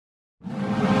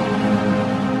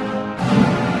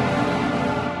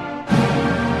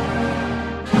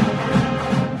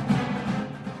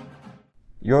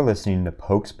You're listening to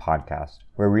Pokes Podcast,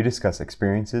 where we discuss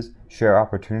experiences, share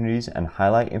opportunities, and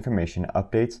highlight information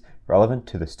updates relevant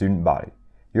to the student body.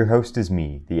 Your host is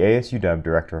me, the ASUW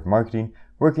Director of Marketing,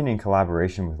 working in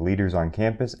collaboration with leaders on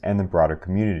campus and the broader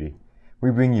community. We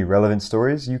bring you relevant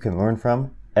stories you can learn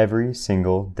from every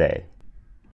single day.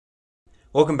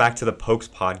 Welcome back to the Pokes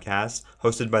Podcast,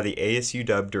 hosted by the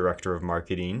ASUW Director of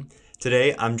Marketing.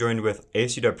 Today, I'm joined with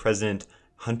ASUW President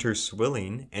Hunter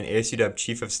Swilling and ASUW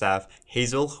Chief of Staff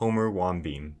Hazel Homer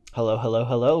Wambeam.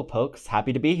 Hello, Pokes.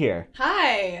 Happy to be here.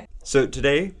 Hi. So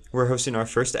today, we're hosting our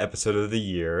first episode of the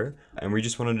year, and we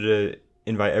just wanted to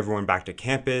invite everyone back to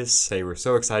campus, say we're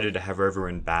so excited to have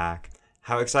everyone back,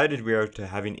 how excited we are to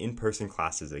having in-person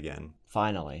classes again.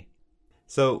 Finally.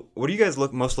 So, what are you guys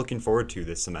most looking forward to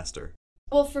this semester?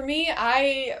 Well, for me,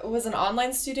 I was an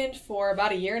online student for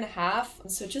about a year and a half,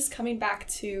 so just coming back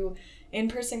to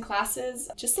in-person classes,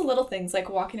 just the little things like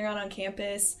walking around on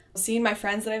campus, seeing my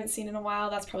friends that I haven't seen in a while,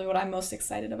 that's probably what I'm most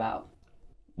excited about.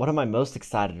 What am I most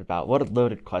excited about? What a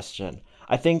loaded question.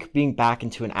 I think being back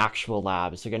into an actual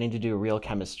lab, so getting to do real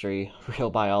chemistry, real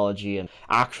biology, and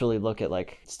actually look at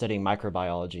studying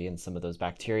microbiology and some of those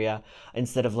bacteria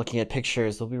instead of looking at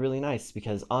pictures will be really nice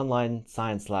because online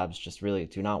science labs just really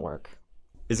do not work.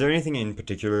 Is there anything in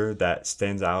particular that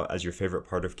stands out as your favorite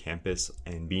part of campus,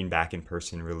 and being back in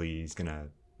person you're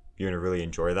gonna really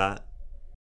enjoy that?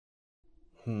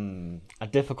 A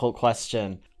difficult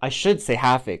question. I should say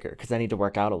half acre because I need to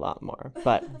work out a lot more,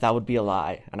 but that would be a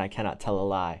lie, and I cannot tell a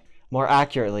lie. More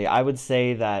accurately, I would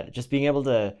say that just being able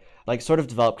to sort of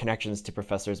develop connections to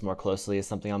professors more closely is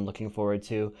something I'm looking forward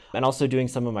to. And also doing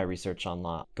some of my research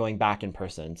online, going back in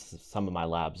person to some of my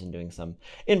labs and doing some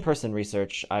in-person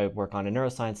research. I work on a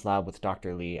neuroscience lab with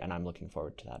Dr. Lee, and I'm looking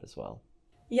forward to that as well.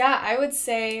 Yeah, I would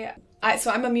say,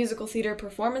 I'm a musical theater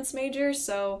performance major,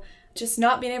 so just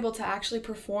not being able to actually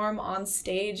perform on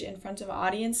stage in front of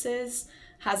audiences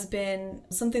has been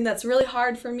something that's really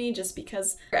hard for me just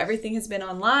because everything has been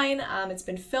online. It's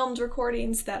been filmed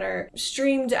recordings that are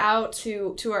streamed out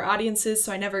to our audiences,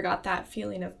 so I never got that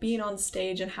feeling of being on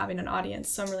stage and having an audience.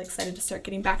 So I'm really excited to start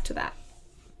getting back to that.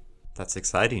 That's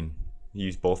exciting.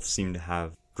 You both seem to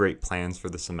have great plans for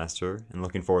the semester and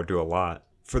looking forward to a lot.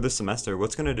 For this semester,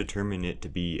 what's going to determine it to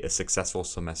be a successful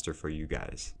semester for you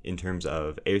guys in terms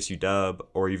of ASUW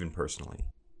or even personally?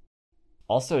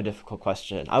 Also a difficult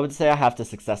question. I would say I have to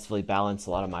successfully balance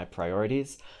a lot of my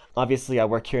priorities. Obviously, I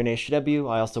work here in ASUW.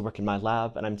 I also work in my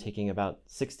lab, and I'm taking about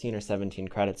 16 or 17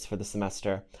 credits for the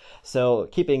semester. So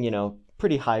keeping,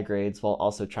 pretty high grades while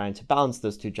also trying to balance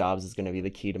those two jobs is going to be the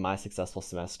key to my successful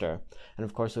semester. And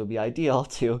of course, it would be ideal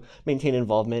to maintain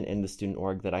involvement in the student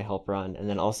org that I help run, and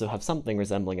then also have something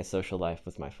resembling a social life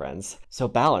with my friends. So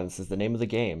balance is the name of the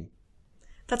game.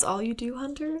 That's all you do,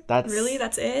 Hunter? That's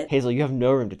it? Hazel, you have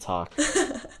no room to talk.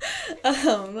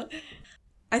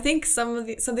 I think something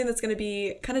that's going to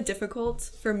be kind of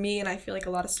difficult for me, and I feel like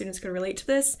a lot of students could relate to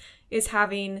this, is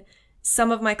having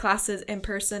some of my classes in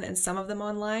person and some of them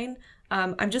online.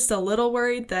 I'm just a little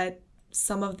worried that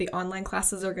some of the online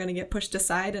classes are going to get pushed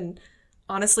aside and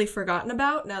honestly forgotten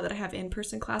about now that I have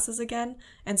in-person classes again.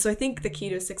 And so I think the key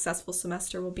to a successful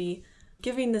semester will be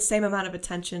giving the same amount of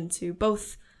attention to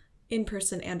both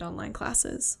in-person and online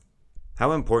classes.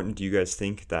 How important do you guys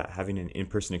think that having an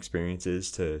in-person experience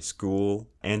is to school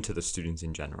and to the students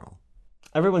in general?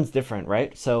 Everyone's different,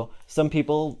 right? So some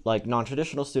people, like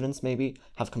non-traditional students maybe,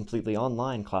 have completely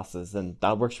online classes, and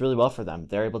that works really well for them.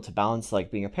 They're able to balance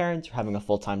being a parent or having a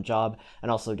full-time job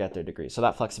and also get their degree. So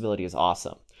that flexibility is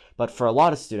awesome. But for a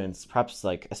lot of students, perhaps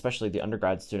especially the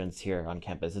undergrad students here on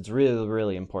campus, it's really,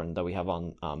 really important that we have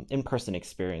in-person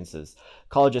experiences.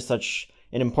 College is such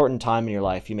an important time in your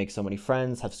life. You make so many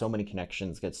friends, have so many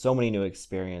connections, get so many new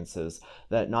experiences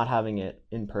that not having it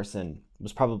in person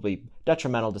was probably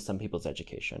detrimental to some people's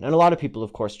education. And a lot of people,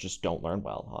 of course, just don't learn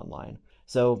well online.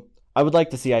 So I would like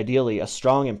to see ideally a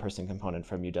strong in-person component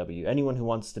from UW. Anyone who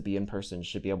wants to be in person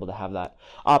should be able to have that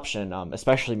option,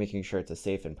 especially making sure it's a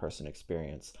safe in-person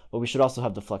experience. But we should also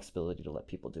have the flexibility to let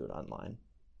people do it online.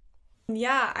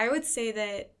 Yeah, I would say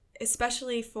that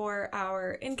especially for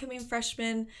our incoming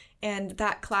freshmen and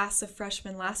that class of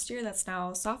freshmen last year that's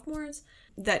now sophomores,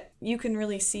 that you can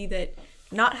really see that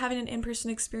not having an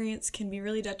in-person experience can be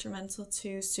really detrimental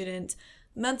to student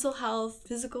mental health,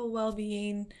 physical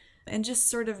well-being, and just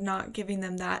sort of not giving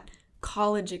them that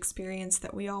college experience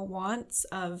that we all want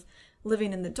of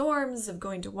living in the dorms, of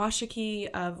going to Washakie,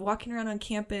 of walking around on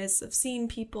campus, of seeing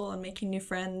people and making new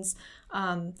friends.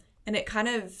 And it kind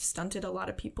of stunted a lot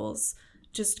of people's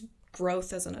just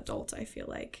growth as an adult, I feel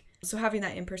like. So having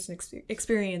that in-person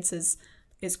experience is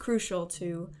crucial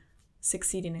to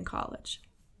succeeding in college.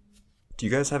 Do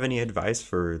you guys have any advice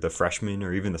for the freshmen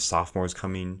or even the sophomores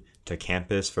coming to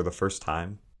campus for the first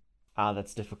time?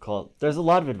 That's difficult. There's a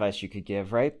lot of advice you could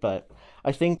give, right? But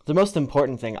I think the most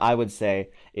important thing I would say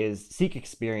is seek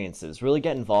experiences. Really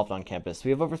get involved on campus.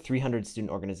 We have over 300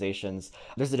 student organizations.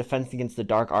 There's a Defense Against the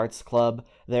Dark Arts Club.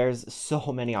 There's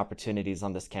so many opportunities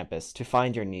on this campus to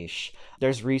find your niche.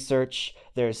 There's research,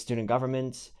 there's student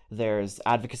government, there's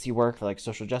advocacy work for like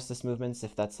social justice movements,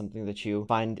 if that's something that you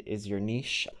find is your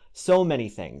niche. So many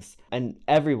things. And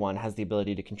everyone has the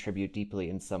ability to contribute deeply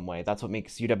in some way. That's what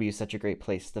makes UW such a great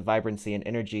place, the vibrancy and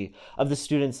energy of the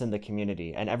students in the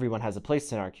community. And everyone has a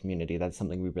place in our community. That's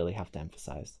something we really have to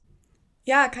emphasize.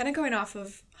 Yeah, kind of going off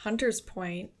of Hunter's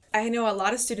point, I know a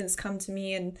lot of students come to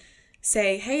me and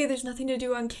say, hey, there's nothing to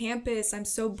do on campus. I'm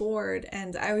so bored.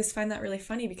 And I always find that really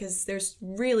funny because there's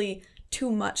really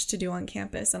too much to do on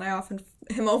campus. And I often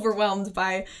am overwhelmed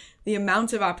by the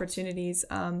amount of opportunities.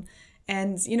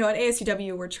 And, you know, at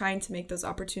ASUW, we're trying to make those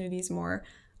opportunities more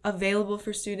available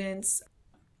for students.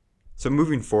 So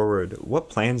moving forward, what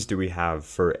plans do we have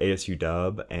for ASU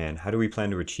Dub and how do we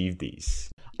plan to achieve these?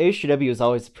 ASUW is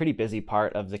always a pretty busy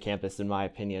part of the campus, in my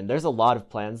opinion. There's a lot of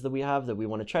plans that we have that we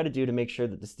want to try to do to make sure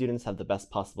that the students have the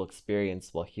best possible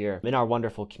experience while here in our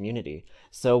wonderful community.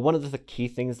 So one of the key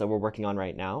things that we're working on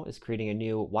right now is creating a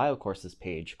new WIO courses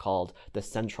page called the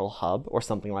Central Hub or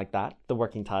something like that. The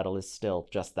working title is still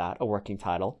just that, a working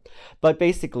title. But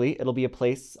basically, it'll be a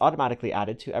place automatically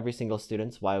added to every single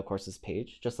student's WIO courses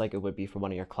page, just like it would be for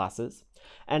one of your classes.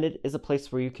 And it is a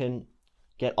place where you can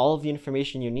get all of the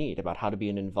information you need about how to be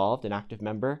an involved and active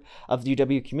member of the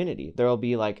UW community. There will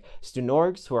be like student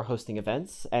orgs who are hosting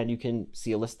events, and you can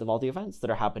see a list of all the events that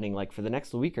are happening like for the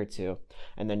next week or two,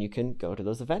 and then you can go to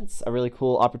those events. A really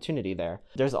cool opportunity there.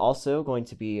 There's also going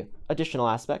to be additional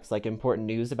aspects like important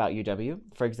news about UW.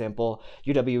 For example,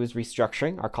 UW is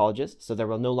restructuring our colleges, so there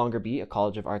will no longer be a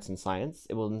College of Arts and Science.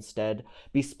 It will instead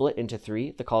be split into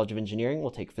three. The College of Engineering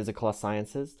will take Physical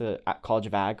Sciences, the College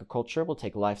of Agriculture will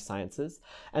take Life Sciences,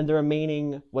 and the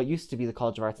remaining, what used to be the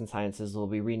College of Arts and Sciences, will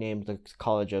be renamed the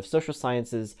College of Social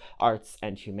Sciences, Arts,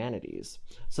 and Humanities.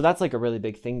 So that's like a really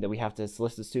big thing that we have to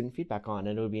solicit student feedback on,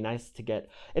 and it would be nice to get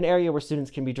an area where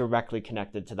students can be directly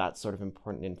connected to that sort of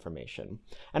important information.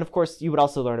 And of course, you would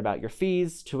also learn about your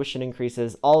fees, tuition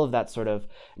increases, all of that sort of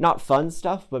not fun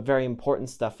stuff, but very important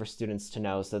stuff for students to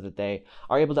know so that they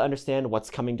are able to understand what's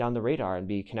coming down the radar and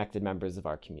be connected members of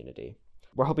our community.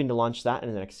 We're hoping to launch that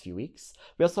in the next few weeks.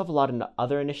 We also have a lot of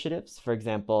other initiatives, for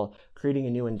example, creating a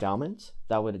new endowment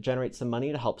that would generate some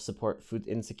money to help support food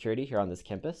insecurity here on this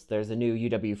campus. There's a new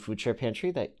UW food share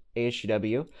pantry that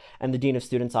ASUW and the Dean of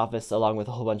Students Office, along with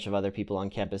a whole bunch of other people on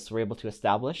campus, were able to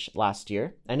establish last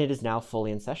year, and it is now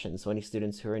fully in session. So any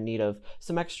students who are in need of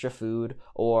some extra food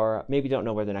or maybe don't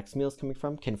know where their next meal is coming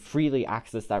from can freely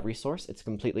access that resource. It's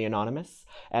completely anonymous,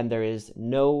 and there is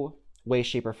no way,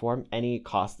 shape, or form any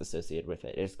cost associated with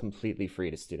it. It is completely free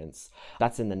to students.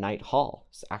 That's in the Knight Hall,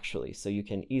 actually, so you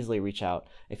can easily reach out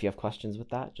if you have questions with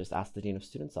that. Just ask the Dean of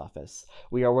Students Office.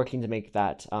 We are working to make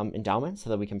that endowment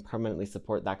so that we can permanently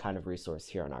support that kind of resource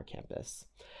here on our campus.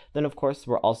 Then, of course,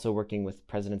 we're also working with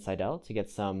President Seidel to get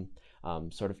some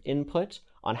sort of input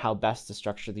on how best to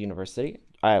structure the university.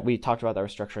 We talked about that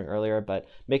restructuring earlier, but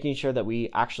making sure that we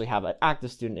actually have an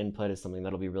active student input is something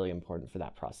that'll be really important for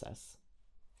that process.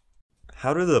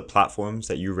 How do the platforms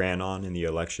that you ran on in the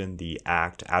election, the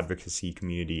ACT, advocacy,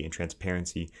 community, and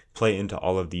transparency, play into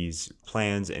all of these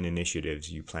plans and initiatives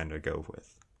you plan to go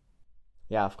with?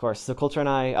 Yeah, of course. So Coulter and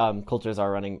I, Coulter's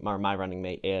my running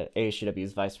mate,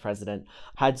 ASUW's vice president,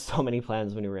 had so many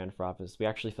plans when we ran for office. We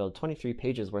actually filled 23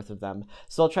 pages worth of them.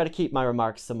 So I'll try to keep my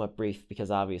remarks somewhat brief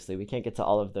because obviously we can't get to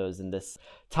all of those in this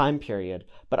time period.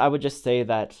 But I would just say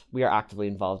that we are actively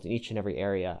involved in each and every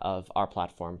area of our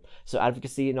platform. So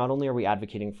advocacy, not only are we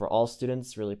advocating for all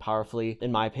students really powerfully,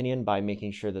 in my opinion, by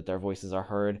making sure that their voices are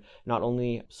heard, not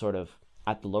only sort of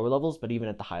at the lower levels, but even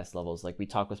at the highest levels. Like we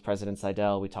talk with President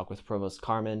Seidel, we talk with Provost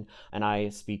Carmen, and I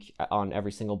speak on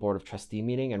every single board of trustee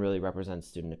meeting and really represent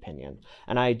student opinion.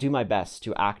 And I do my best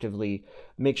to actively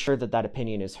make sure that that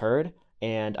opinion is heard.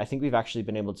 And I think we've actually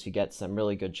been able to get some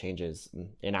really good changes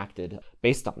enacted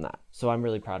based on that. So I'm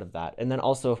really proud of that. And then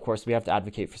also, of course, we have to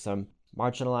advocate for some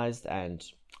marginalized and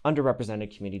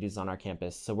underrepresented communities on our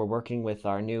campus. So we're working with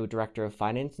our new Director of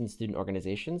Finance and Student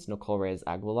Organizations, Nicole Reyes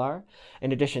Aguilar,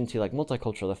 in addition to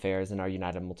multicultural affairs and our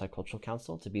United Multicultural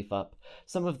Council, to beef up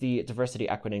some of the diversity,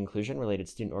 equity, and inclusion related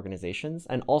student organizations,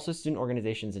 and also student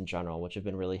organizations in general, which have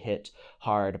been really hit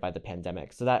hard by the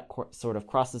pandemic. So that sort of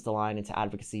crosses the line into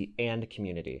advocacy and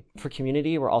community. For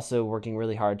community, we're also working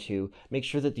really hard to make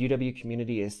sure that the UW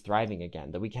community is thriving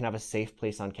again, that we can have a safe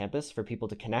place on campus for people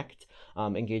to connect,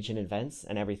 engage in events,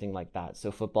 and everything like that.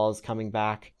 So football is coming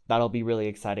back. That'll be really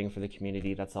exciting for the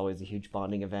community. That's always a huge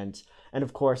bonding event. And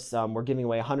of course, we're giving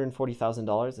away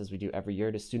 $140,000, as we do every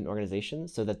year, to student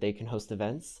organizations so that they can host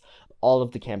events. All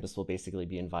of the campus will basically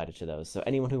be invited to those. So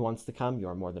anyone who wants to come,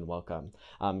 you're more than welcome.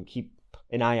 Keep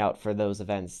an eye out for those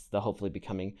events. They'll hopefully be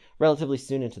coming relatively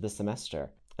soon into the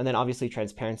semester. And then obviously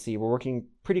transparency. We're working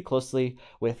pretty closely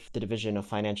with the Division of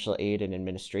Financial Aid and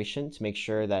Administration to make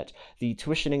sure that the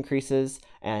tuition increases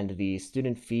and the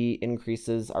student fee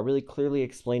increases are really clearly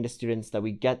explained to students, that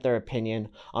we get their opinion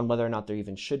on whether or not there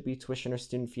even should be tuition or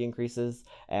student fee increases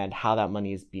and how that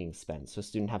money is being spent. So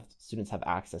students have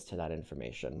access to that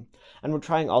information. And we're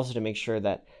trying also to make sure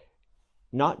that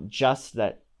not just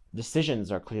that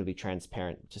decisions are clearly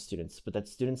transparent to students, but that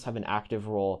students have an active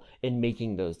role in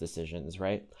making those decisions,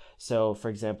 right? So, for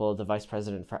example, the Vice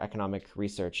President for Economic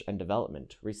Research and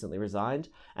Development recently resigned,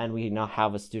 and we now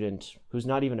have a student who's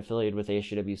not even affiliated with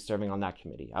ASUW serving on that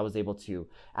committee. I was able to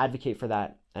advocate for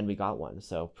that, and we got one.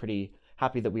 So pretty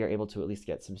happy that we are able to at least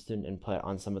get some student input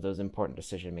on some of those important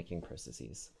decision-making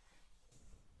processes.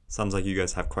 Sounds like you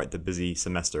guys have quite the busy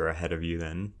semester ahead of you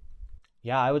then.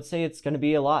 Yeah, I would say it's going to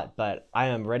be a lot, but I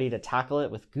am ready to tackle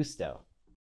it with gusto.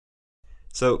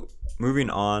 So, moving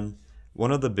on,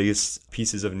 one of the biggest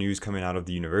pieces of news coming out of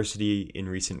the university in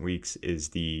recent weeks is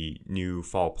the new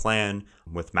fall plan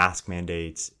with mask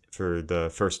mandates for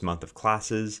the first month of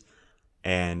classes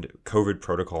and COVID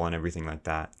protocol and everything like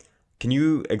that. Can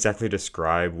you exactly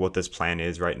describe what this plan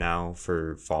is right now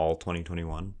for fall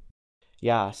 2021?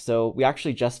 Yeah, so we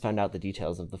actually just found out the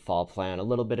details of the fall plan a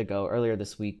little bit ago, earlier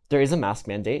this week. There is a mask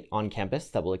mandate on campus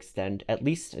that will extend at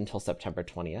least until September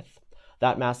 20th.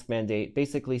 That mask mandate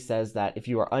basically says that if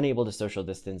you are unable to social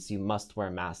distance, you must wear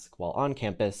a mask while on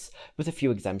campus, with a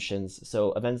few exemptions.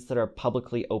 So events that are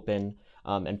publicly open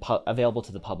and available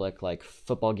to the public, like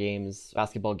football games,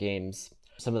 basketball games,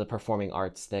 some of the performing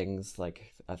arts things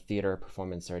like a theater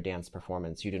performance or a dance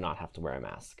performance, you do not have to wear a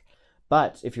mask.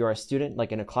 But if you're a student,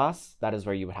 like in a class, that is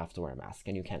where you would have to wear a mask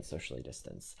and you can't socially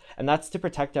distance. And that's to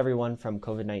protect everyone from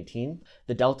COVID-19.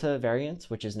 The Delta variant,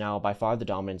 which is now by far the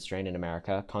dominant strain in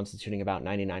America, constituting about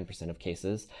 99% of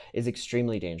cases, is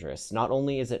extremely dangerous. Not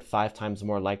only is it 5 times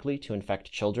more likely to infect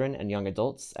children and young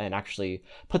adults and actually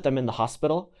put them in the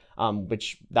hospital,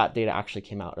 which that data actually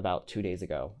came out about 2 days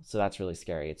ago. So that's really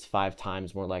scary. It's 5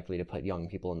 times more likely to put young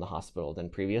people in the hospital than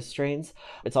previous strains.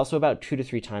 It's also about 2 to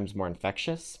 3 times more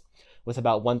infectious, with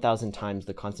about 1,000 times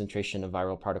the concentration of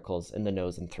viral particles in the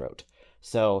nose and throat.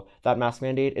 So that mask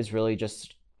mandate is really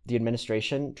just the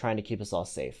administration trying to keep us all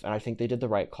safe. And I think they did the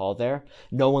right call there.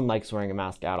 No one likes wearing a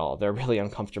mask at all. They're really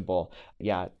uncomfortable.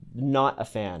 Yeah, not a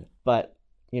fan. But,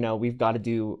 we've got to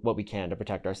do what we can to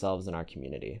protect ourselves and our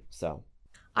community. So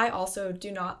I also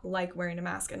do not like wearing a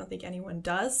mask. I don't think anyone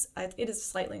does. It is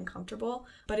slightly uncomfortable,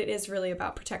 but it is really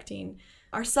about protecting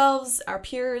ourselves, our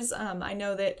peers. I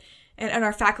know that and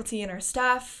our faculty and our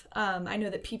staff. I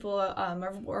know that people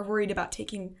are worried about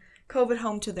taking COVID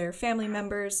home to their family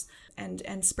members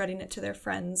and spreading it to their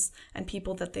friends and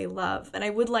people that they love. And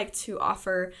I would like to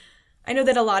offer, I know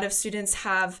that a lot of students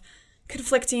have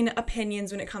conflicting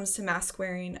opinions when it comes to mask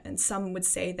wearing, and some would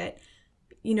say that,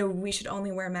 we should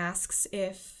only wear masks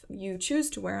if you choose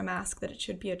to wear a mask, that it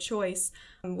should be a choice,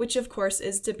 which of course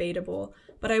is debatable.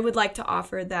 But I would like to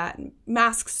offer that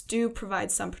masks do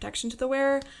provide some protection to the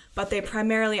wearer, but they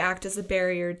primarily act as a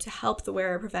barrier to help the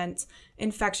wearer prevent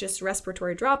infectious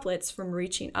respiratory droplets from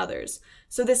reaching others.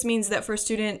 So this means that for a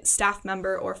student, staff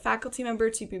member, or faculty member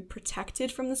to be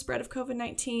protected from the spread of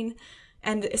COVID-19,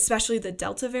 and especially the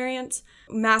Delta variant,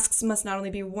 masks must not only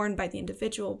be worn by the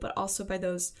individual, but also by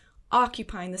those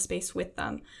occupying the space with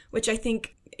them, which I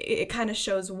think it kind of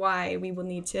shows why we will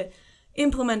need to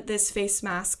implement this face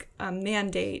mask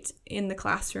mandate in the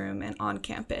classroom and on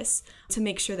campus to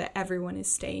make sure that everyone is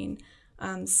staying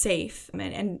safe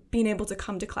and being able to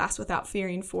come to class without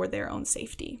fearing for their own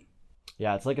safety.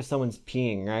 Yeah, it's like if someone's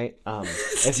peeing, right?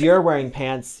 If you're wearing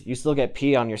pants, you still get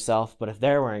pee on yourself, but if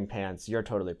they're wearing pants, you're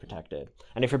totally protected.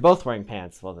 And if you're both wearing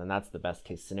pants, well, then that's the best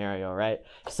case scenario, right?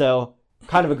 So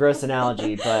kind of a gross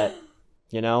analogy, but,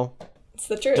 it's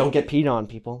the truth. Don't get peed on,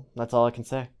 people. That's all I can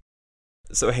say.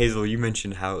 So Hazel, you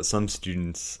mentioned how some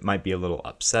students might be a little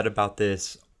upset about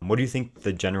this. What do you think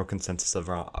the general consensus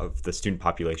of the student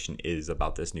population is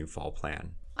about this new fall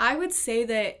plan? I would say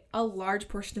that a large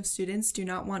portion of students do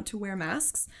not want to wear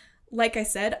masks. Like I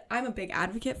said, I'm a big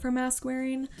advocate for mask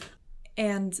wearing,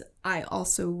 and I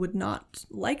also would not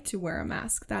like to wear a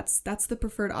mask. That's the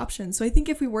preferred option. So I think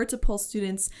if we were to poll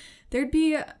students, there'd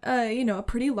be a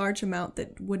pretty large amount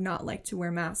that would not like to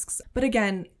wear masks. But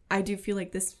again, I do feel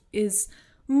like this is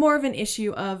more of an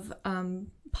issue of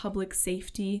public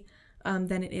safety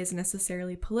than it is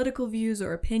necessarily political views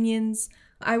or opinions.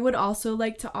 I would also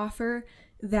like to offer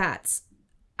that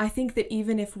I think that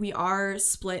even if we are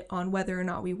split on whether or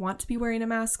not we want to be wearing a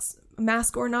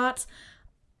mask or not,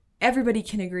 everybody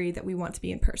can agree that we want to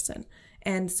be in person.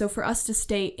 And so for us to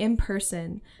stay in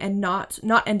person and not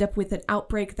end up with an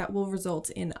outbreak that will result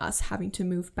in us having to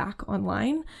move back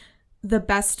online, the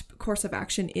best course of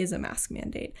action is a mask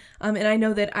mandate. And I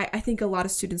know that I think a lot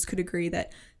of students could agree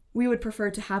that we would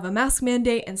prefer to have a mask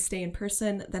mandate and stay in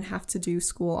person than have to do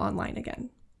school online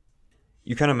again.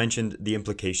 You kind of mentioned the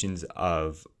implications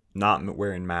of not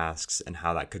wearing masks and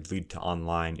how that could lead to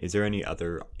online. Is there any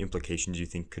other implications you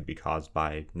think could be caused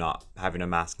by not having a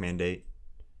mask mandate?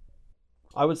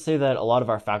 I would say that a lot of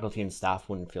our faculty and staff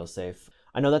wouldn't feel safe.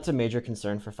 I know that's a major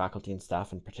concern for faculty and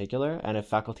staff in particular, and if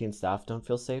faculty and staff don't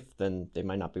feel safe, then they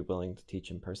might not be willing to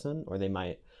teach in person, or they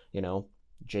might,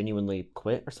 genuinely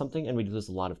quit or something, and we'd lose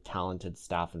a lot of talented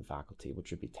staff and faculty,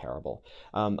 which would be terrible.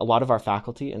 A lot of our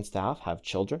faculty and staff have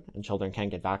children, and children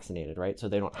can't get vaccinated, right? So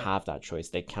they don't have that choice.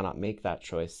 They cannot make that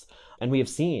choice. And we have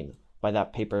seen by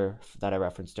that paper that I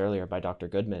referenced earlier by Dr.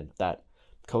 Goodman that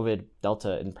COVID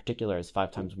Delta in particular is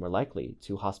 5 times more likely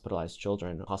to hospitalize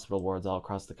children. Hospital wards all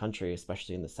across the country,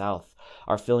 especially in the South,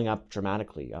 are filling up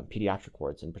dramatically, pediatric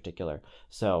wards in particular.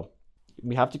 So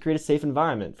we have to create a safe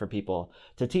environment for people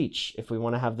to teach if we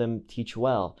want to have them teach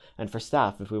well, and for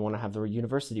staff if we want to have the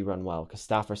university run well, because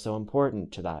staff are so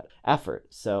important to that effort.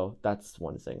 So that's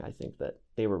one thing I think that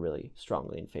they were really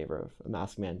strongly in favor of a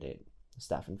mask mandate,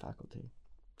 staff and faculty.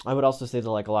 I would also say that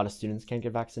a lot of students can't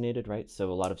get vaccinated, right?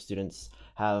 So a lot of students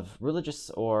have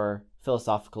religious or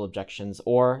philosophical objections,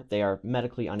 or they are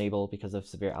medically unable because of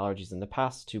severe allergies in the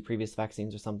past to previous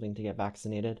vaccines or something to get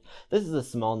vaccinated. This is a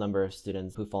small number of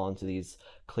students who fall into these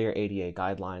clear ADA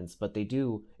guidelines, but they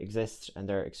do exist, and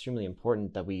they're extremely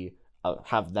important that we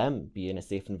have them be in a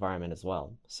safe environment as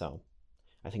well. So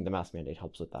I think the mask mandate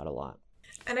helps with that a lot.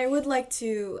 And I would like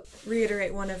to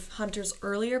reiterate one of Hunter's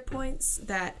earlier points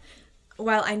that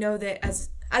while I know that as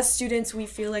students we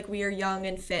feel like we are young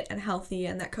and fit and healthy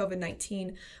and that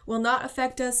COVID-19 will not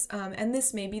affect us, and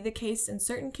this may be the case in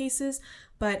certain cases,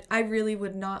 but I really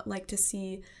would not like to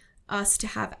see us to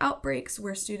have outbreaks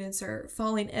where students are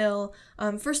falling ill.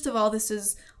 First of all, this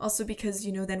is also because,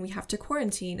 then we have to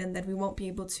quarantine and then we won't be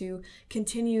able to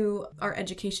continue our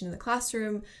education in the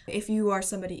classroom. If you are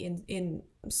somebody in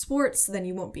sports, then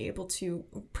you won't be able to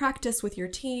practice with your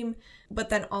team. But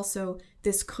then also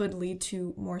this could lead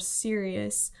to more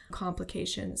serious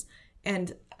complications.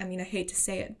 And I hate to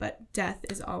say it, but death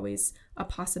is always a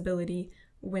possibility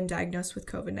when diagnosed with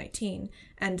COVID-19.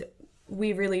 And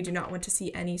we really do not want to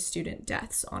see any student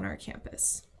deaths on our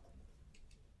campus.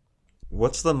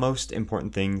 What's the most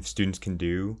important thing students can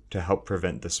do to help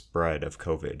prevent the spread of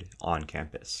COVID on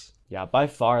campus? Yeah, by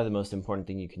far the most important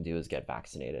thing you can do is get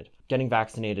vaccinated. Getting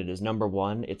vaccinated is number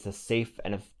one. It's a safe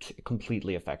and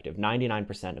completely effective.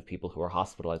 99% of people who are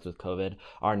hospitalized with COVID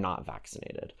are not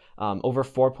vaccinated. Over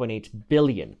 4.8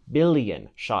 billion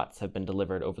shots have been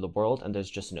delivered over the world, and there's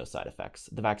just no side effects.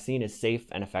 The vaccine is safe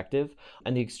and effective,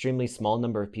 and the extremely small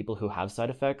number of people who have side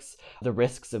effects, the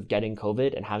risks of getting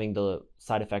COVID and having the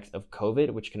side effects of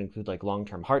COVID, which can include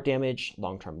long-term heart damage,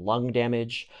 long-term lung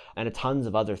damage, and tons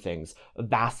of other things,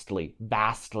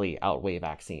 vastly outweigh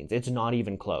vaccines. It's not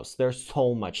even close. They're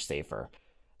so much safer.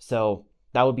 So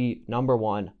that would be number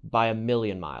one by a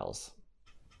million miles.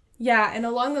 Yeah, and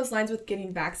along those lines with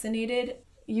getting vaccinated,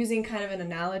 using kind of an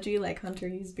analogy like Hunter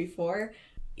used before,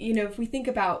 if we think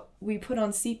about, we put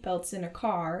on seatbelts in a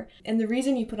car, and the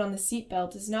reason you put on the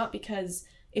seatbelt is not because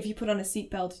if you put on a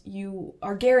seatbelt, you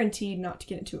are guaranteed not to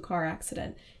get into a car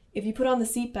accident. If you put on the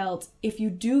seatbelt, if you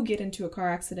do get into a car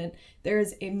accident, there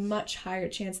is a much higher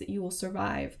chance that you will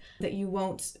survive, that you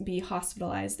won't be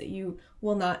hospitalized, that you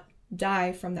will not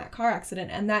die from that car accident.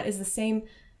 And that is the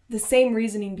same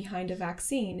reasoning behind a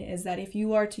vaccine, is that if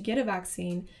you are to get a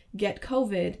vaccine, get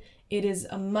COVID, it is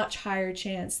a much higher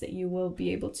chance that you will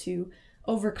be able to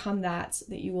overcome that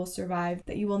you will survive,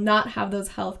 that you will not have those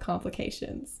health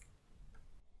complications.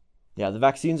 Yeah, the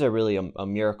vaccines are really a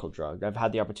miracle drug. I've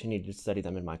had the opportunity to study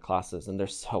them in my classes, and they're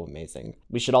so amazing.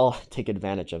 We should all take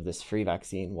advantage of this free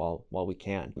vaccine while we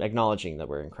can, acknowledging that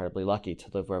we're incredibly lucky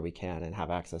to live where we can and have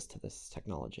access to this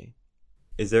technology.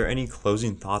 Is there any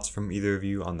closing thoughts from either of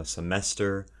you on the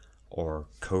semester or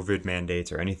COVID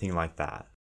mandates or anything like that?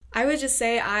 I would just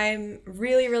say I'm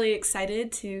really, really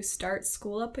excited to start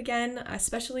school up again,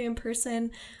 especially in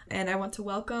person, and I want to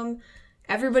welcome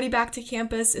everybody back to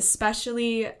campus,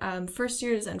 especially first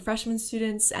years and freshman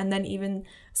students, and then even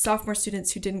sophomore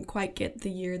students who didn't quite get the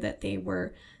year that they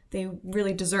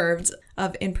really deserved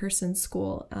of in-person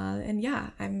school. And yeah,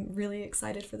 I'm really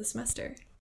excited for the semester.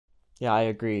 Yeah, I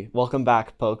agree. Welcome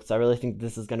back, folks. I really think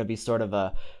this is going to be sort of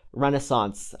a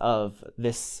renaissance of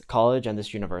this college and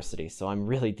this university. So I'm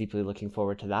really deeply looking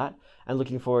forward to that and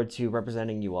looking forward to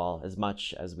representing you all as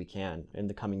much as we can in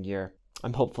the coming year.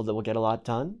 I'm hopeful that we'll get a lot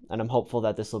done, and I'm hopeful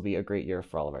that this will be a great year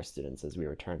for all of our students as we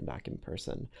return back in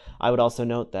person. I would also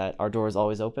note that our door is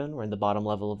always open. We're in the bottom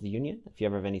level of the union. If you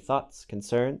ever have any thoughts,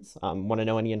 concerns, want to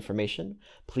know any information,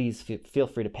 please feel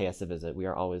free to pay us a visit. We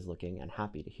are always looking and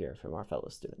happy to hear from our fellow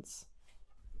students.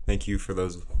 Thank you for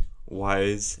those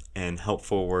wise and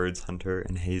helpful words, Hunter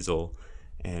and Hazel.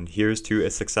 And here's to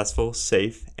a successful,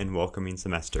 safe, and welcoming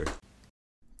semester.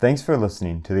 Thanks for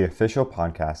listening to the official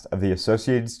podcast of the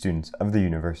Associated Students of the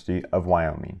University of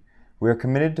Wyoming. We are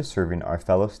committed to serving our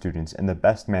fellow students in the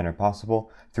best manner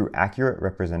possible through accurate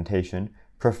representation,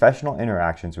 professional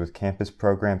interactions with campus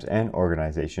programs and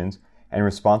organizations, and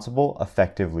responsible,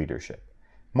 effective leadership.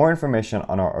 More information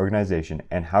on our organization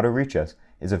and how to reach us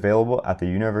is available at the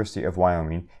University of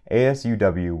Wyoming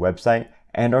ASUW website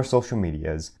and our social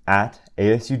medias at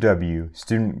ASUW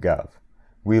StudentGov.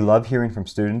 We love hearing from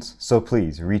students, so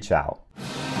please reach out.